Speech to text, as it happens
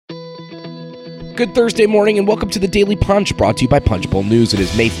Good Thursday morning and welcome to the Daily Punch, brought to you by Punchbowl News. It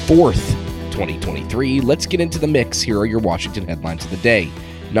is May 4th, 2023. Let's get into the mix. Here are your Washington headlines of the day.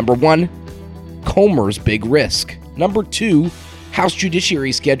 Number 1, Comer's big risk. Number 2, House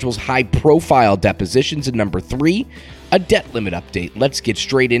Judiciary schedules high-profile depositions. And number 3, a debt limit update. Let's get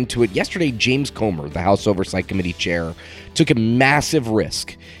straight into it. Yesterday, James Comer, the House Oversight Committee chair, took a massive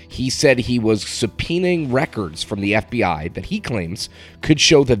risk. He said he was subpoenaing records from the FBI that he claims could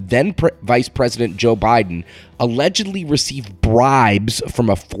show that then Vice President Joe Biden allegedly received bribes from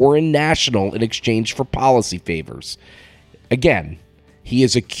a foreign national in exchange for policy favors. Again, he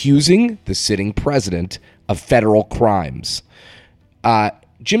is accusing the sitting president of federal crimes.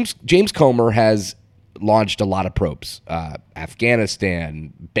 James Comer has launched a lot of probes.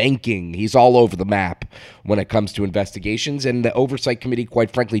 Afghanistan, banking, he's all over the map when it comes to investigations, and the Oversight Committee,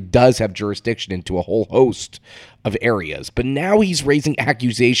 quite frankly, does have jurisdiction into a whole host of areas. But now he's raising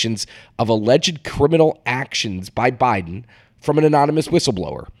accusations of alleged criminal actions by Biden from an anonymous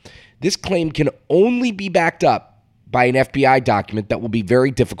whistleblower. This claim can only be backed up by an FBI document that will be very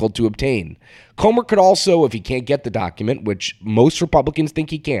difficult to obtain. Comer could also, if he can't get the document, which most Republicans think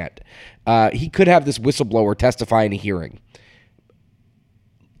he can't, he could have this whistleblower testify in a hearing.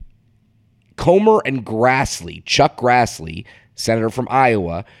 Comer and Grassley, Chuck Grassley, senator from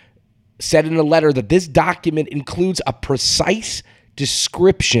Iowa, said in a letter that this document includes a precise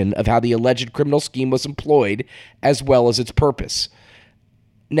description of how the alleged criminal scheme was employed, as well as its purpose.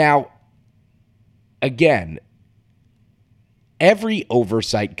 Now, again, every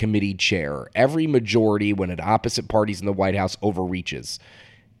oversight committee chair, every majority when an opposite parties in the White House overreaches,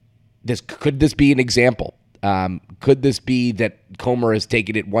 could this be an example? Could this be that Comer has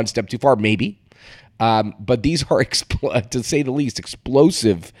taken it one step too far? Maybe. But these are, to say the least,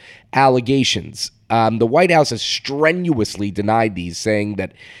 explosive allegations. The White House has strenuously denied these, saying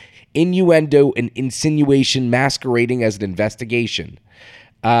that innuendo and insinuation masquerading as an investigation.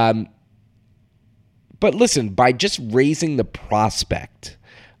 But listen, by just raising the prospect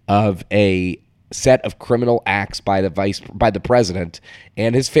of a set of criminal acts by the president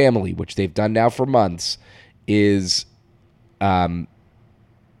and his family, which they've done now for months, is an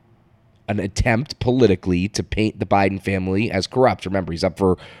attempt politically to paint the Biden family as corrupt. Remember, he's up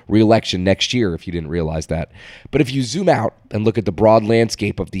for re-election next year, if you didn't realize that. But if you zoom out and look at the broad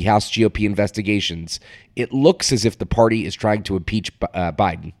landscape of the House GOP investigations, it looks as if the party is trying to impeach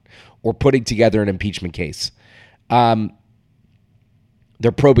Biden or putting together an impeachment case. They're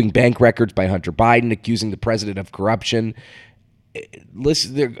probing bank records by Hunter Biden, accusing the president of corruption.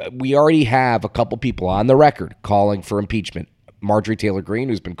 Listen, we already have a couple people on the record calling for impeachment. Marjorie Taylor Greene,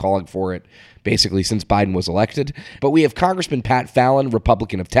 who's been calling for it basically since Biden was elected. But we have Congressman Pat Fallon,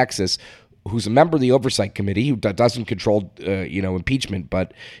 Republican of Texas, who's a member of the Oversight Committee, who doesn't control impeachment,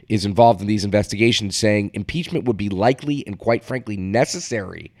 but is involved in these investigations, saying impeachment would be likely and, quite frankly,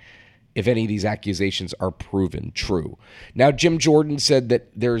 necessary if any of these accusations are proven true. Now, Jim Jordan said that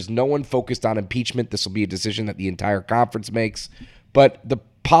there's no one focused on impeachment. This will be a decision that the entire conference makes. But the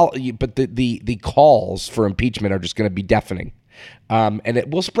calls for impeachment are just going to be deafening. And it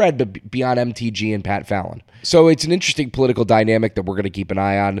will spread beyond MTG and Pat Fallon. So it's an interesting political dynamic that we're going to keep an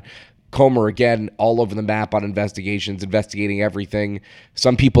eye on. Comer, again, all over the map on investigations, investigating everything.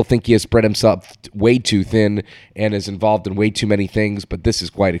 Some people think he has spread himself way too thin and is involved in way too many things, but this is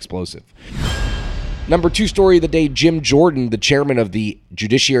quite explosive. Number 2 story of the day, Jim Jordan, the chairman of the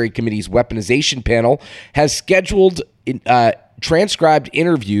Judiciary Committee's weaponization panel, has scheduled transcribed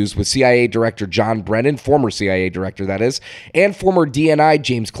interviews with CIA Director John Brennan, former CIA director that is, and former DNI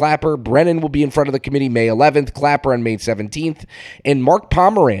James Clapper. Brennan will be in front of the committee May 11th, Clapper on May 17th, and Mark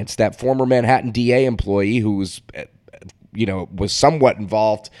Pomerantz, that former Manhattan DA employee who was somewhat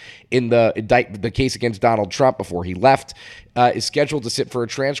involved in the case against Donald Trump before he left, is scheduled to sit for a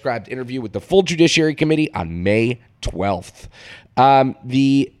transcribed interview with the full Judiciary Committee on May 12th.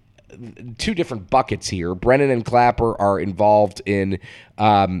 The two different buckets here. Brennan and Clapper are involved in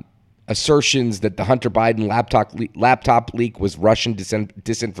assertions that the Hunter Biden laptop leak was Russian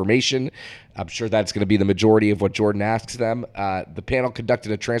disinformation. I'm sure that's going to be the majority of what Jordan asks them. The panel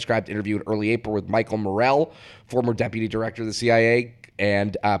conducted a transcribed interview in early April with Michael Morell, former deputy director of the CIA,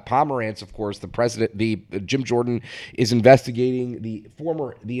 and Pomerantz, of course, the president. Jim Jordan is investigating the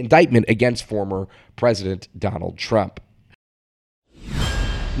indictment against former President Donald Trump.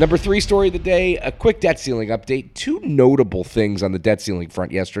 Number 3 story of the day, a quick debt ceiling update. 2 notable things on the debt ceiling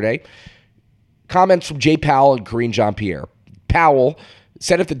front yesterday. Comments from Jay Powell and Karine Jean-Pierre. Powell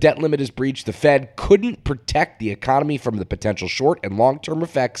said if the debt limit is breached, the Fed couldn't protect the economy from the potential short and long-term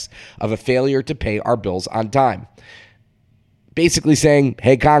effects of a failure to pay our bills on time. Basically saying,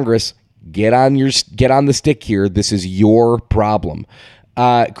 hey, Congress, get on the stick here. This is your problem.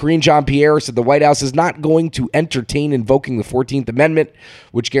 Karine Jean-Pierre said the White House is not going to entertain invoking the 14th Amendment,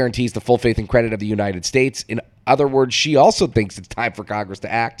 which guarantees the full faith and credit of the United States. In other words, she also thinks it's time for Congress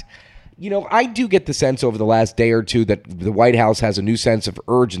to act. I do get the sense over the last day or two that the White House has a new sense of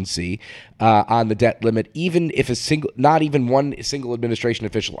urgency on the debt limit, even if not even one single administration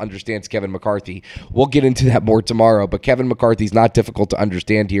official understands Kevin McCarthy. We'll get into that more tomorrow, but Kevin McCarthy's not difficult to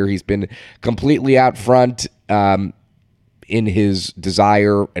understand here. He's been completely out front in his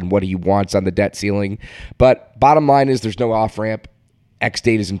desire and what he wants on the debt ceiling. But bottom line is there's no off-ramp. X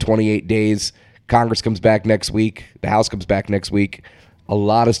date is in 28 days. Congress comes back next week. The House comes back next week. A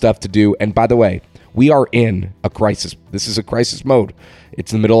lot of stuff to do. And by the way, we are in a crisis. This is a crisis mode.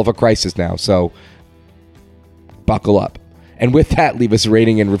 It's in the middle of a crisis now. So buckle up. And with that, leave us a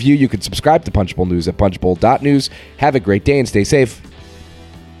rating and review. You can subscribe to Punchbowl News at punchbowl.news. Have a great day and stay safe.